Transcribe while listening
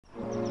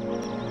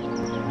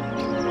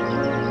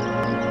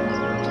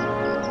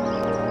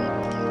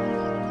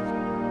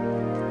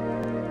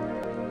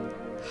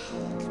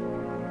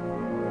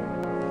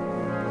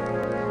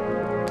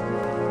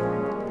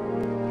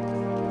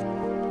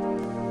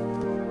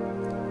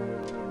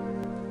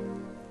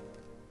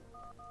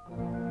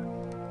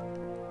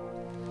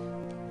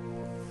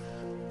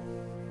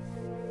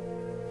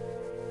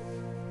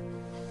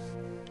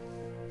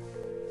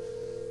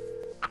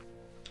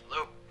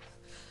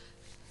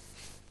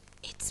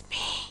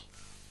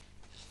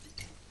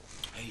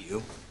Hey,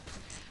 you.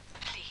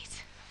 Please,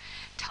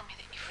 tell me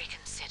that you've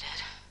reconsidered.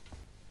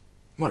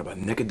 What, about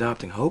Nick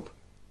adopting Hope?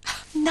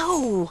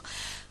 No!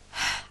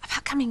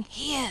 About coming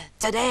here,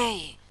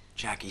 today.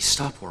 Jackie,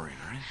 stop worrying,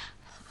 all right?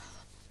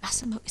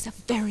 Massimo is a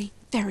very,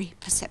 very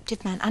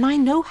perceptive man, and I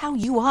know how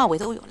you are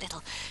with all your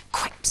little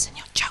quips and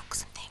your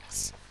jokes and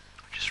things.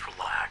 Just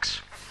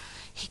relax.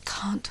 He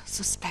can't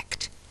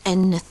suspect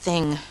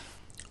anything.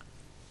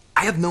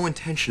 I have no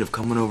intention of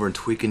coming over and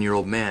tweaking your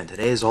old man.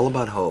 Today is all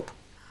about Hope.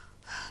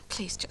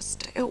 Please just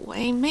stay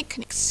away. Make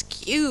an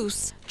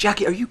excuse.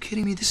 Jackie, are you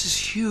kidding me? This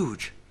is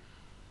huge.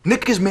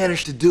 Nick has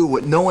managed to do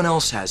what no one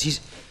else has.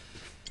 He's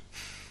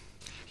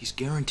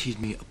guaranteed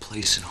me a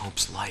place in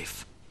Hope's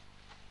life.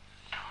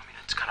 You know, I mean,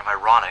 it's kind of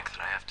ironic that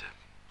I have to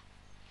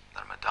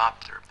let him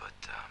adopt her, but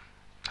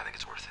I think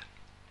it's worth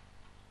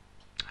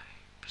it.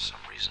 For some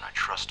reason, I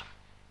trust him.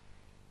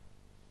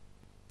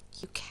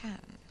 You can.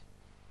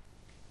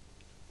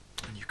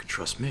 And you can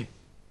trust me.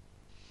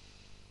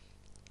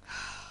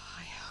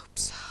 I hope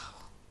so.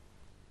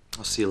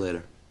 I'll see you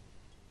later,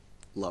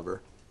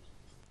 lover.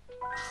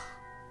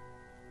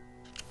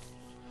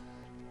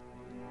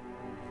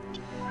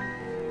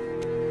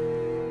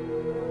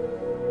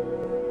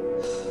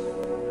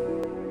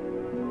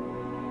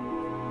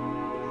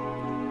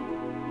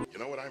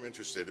 I'm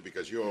interested,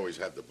 because you always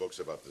have the books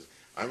about this.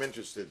 I'm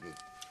interested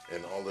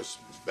in all this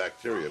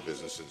bacteria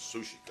business in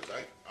sushi, because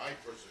I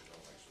personally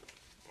don't like sushi.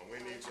 When we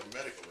need some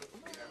medical,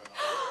 we have an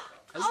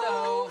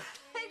Hello. Oh,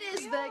 it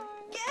is the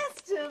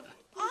guest of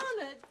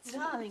honor,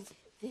 darling.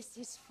 This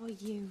is for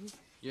you.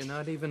 You're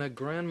not even a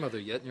grandmother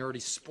yet, and you're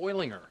already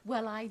spoiling her.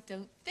 Well, I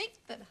don't think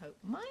that Hope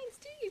minds,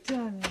 do you,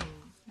 darling?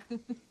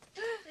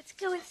 Let's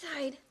go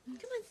inside.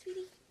 Come on,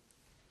 sweetie.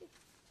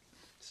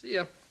 See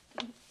ya.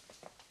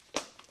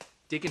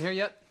 Deacon here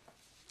yet?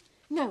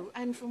 No,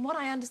 and from what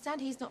I understand,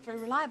 he's not very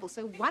reliable,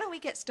 so why don't we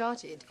get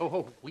started?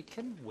 Oh, we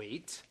can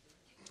wait.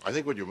 I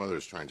think what your mother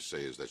is trying to say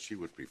is that she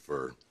would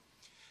prefer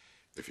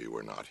if you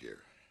were not here.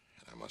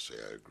 And I must say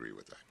I agree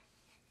with that.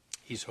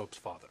 He's Hope's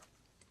father.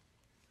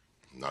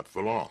 Not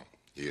for long.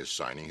 He is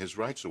signing his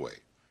rights away.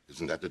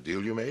 Isn't that the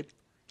deal you made?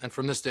 And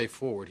from this day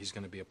forward, he's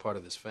going to be a part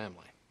of this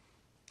family.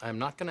 I'm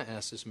not going to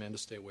ask this man to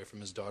stay away from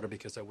his daughter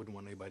because I wouldn't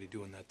want anybody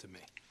doing that to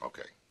me.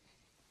 Okay.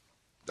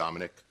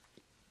 Dominic,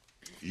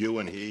 you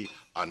and he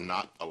are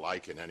not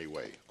alike in any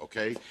way,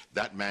 okay?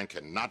 That man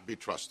cannot be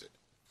trusted.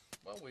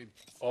 Well, we've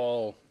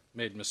all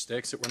made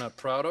mistakes that we're not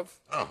proud of.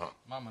 Uh-huh.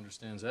 Mom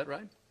understands that,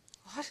 right?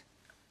 What?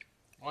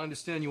 Well, I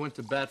understand you went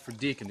to bat for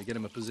Deacon to get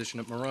him a position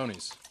at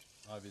Maroney's.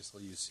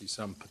 Obviously, you see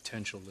some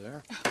potential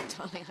there. Oh,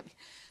 darling, I mean,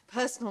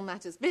 personal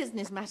matters,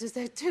 business matters,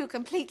 they're two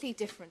completely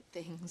different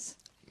things.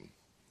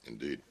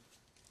 Indeed.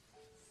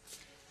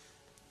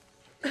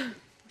 Would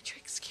you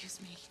excuse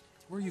me?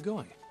 Where are you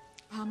going?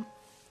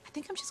 I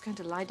think I'm just going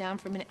to lie down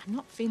for a minute. I'm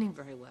not feeling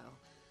very well.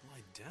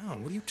 Lie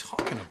down? What are you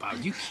talking about?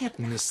 You can't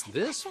miss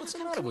this. What's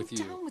the matter with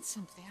you? I'm down with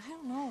something. I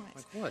don't know.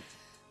 Like what?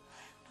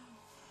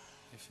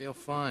 You feel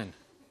fine.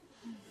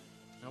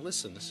 Now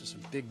listen, this is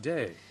a big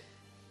day.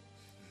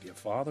 Be a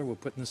father, we're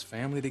putting this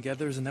family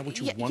together. Isn't that what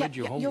you wanted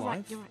your whole you're life?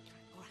 Right, you're right.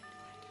 All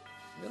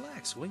right.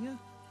 Relax, will you?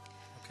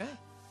 Okay.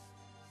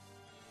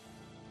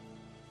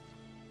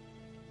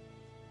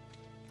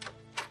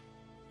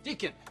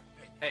 Deacon!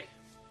 Hey,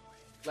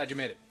 glad you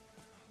made it.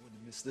 I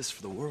wouldn't miss this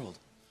for the world.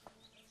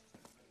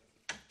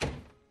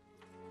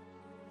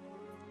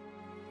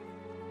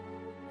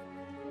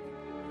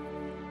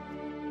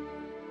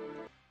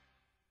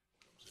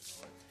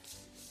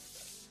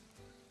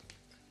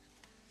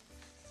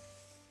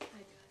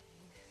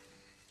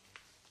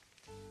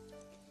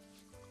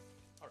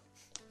 All right,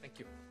 thank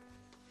you.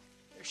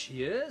 There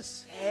she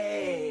is.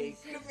 Hey,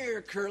 come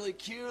here, Curly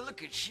Q.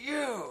 Look at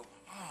you.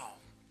 Oh,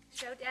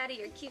 Show Daddy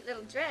your cute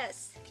little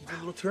dress. can you do a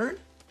little turn?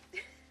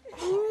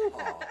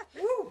 Oh,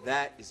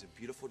 that is a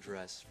beautiful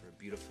dress for a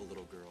beautiful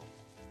little girl.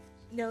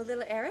 No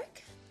little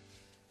Eric?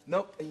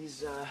 Nope,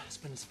 he's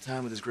spending some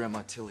time with his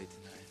grandma Tilly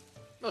tonight.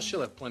 Well, she'll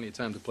have plenty of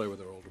time to play with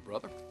her older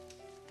brother.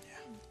 Yeah.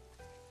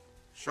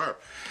 Sure.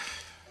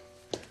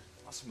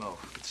 Massimo,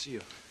 good to see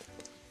you.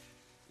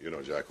 You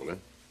know Jacqueline.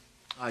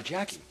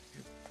 Jackie,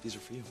 here, these are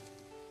for you.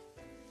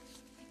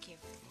 Thank you.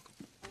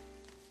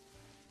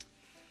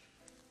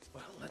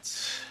 Well,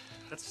 let's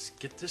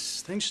get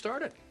this thing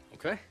started,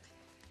 okay?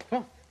 Come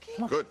on.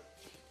 Come on. Good.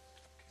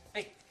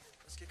 Hey,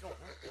 let's get going.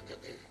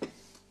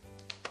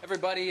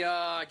 Everybody,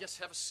 I guess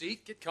have a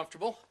seat, get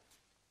comfortable.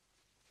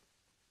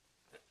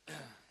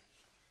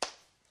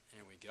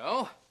 Here we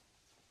go.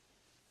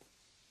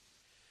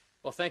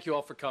 Well, thank you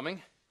all for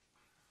coming.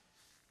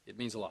 It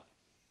means a lot.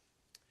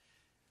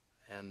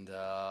 And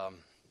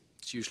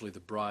it's usually the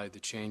bride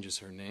that changes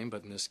her name,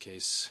 but in this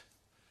case,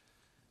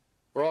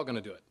 we're all going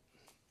to do it.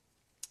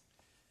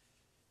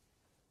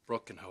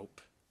 Brooke and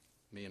Hope,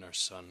 me and our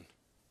son.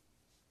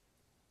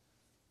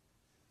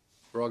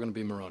 We're all going to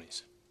be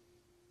Maroney's.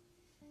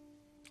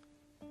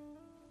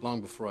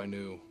 Long before I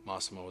knew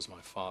Massimo was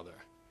my father,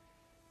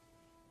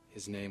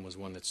 his name was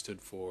one that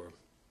stood for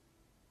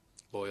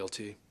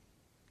loyalty,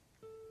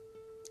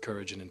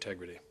 courage, and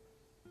integrity.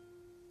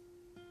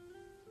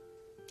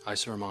 I,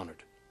 sir, am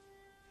honored.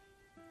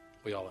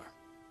 We all are.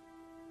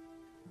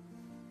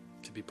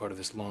 To be part of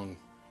this long,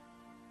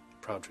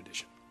 proud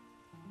tradition.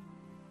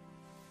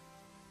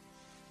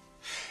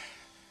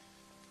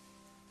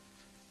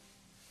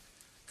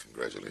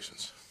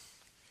 Congratulations.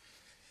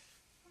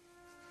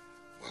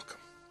 Welcome.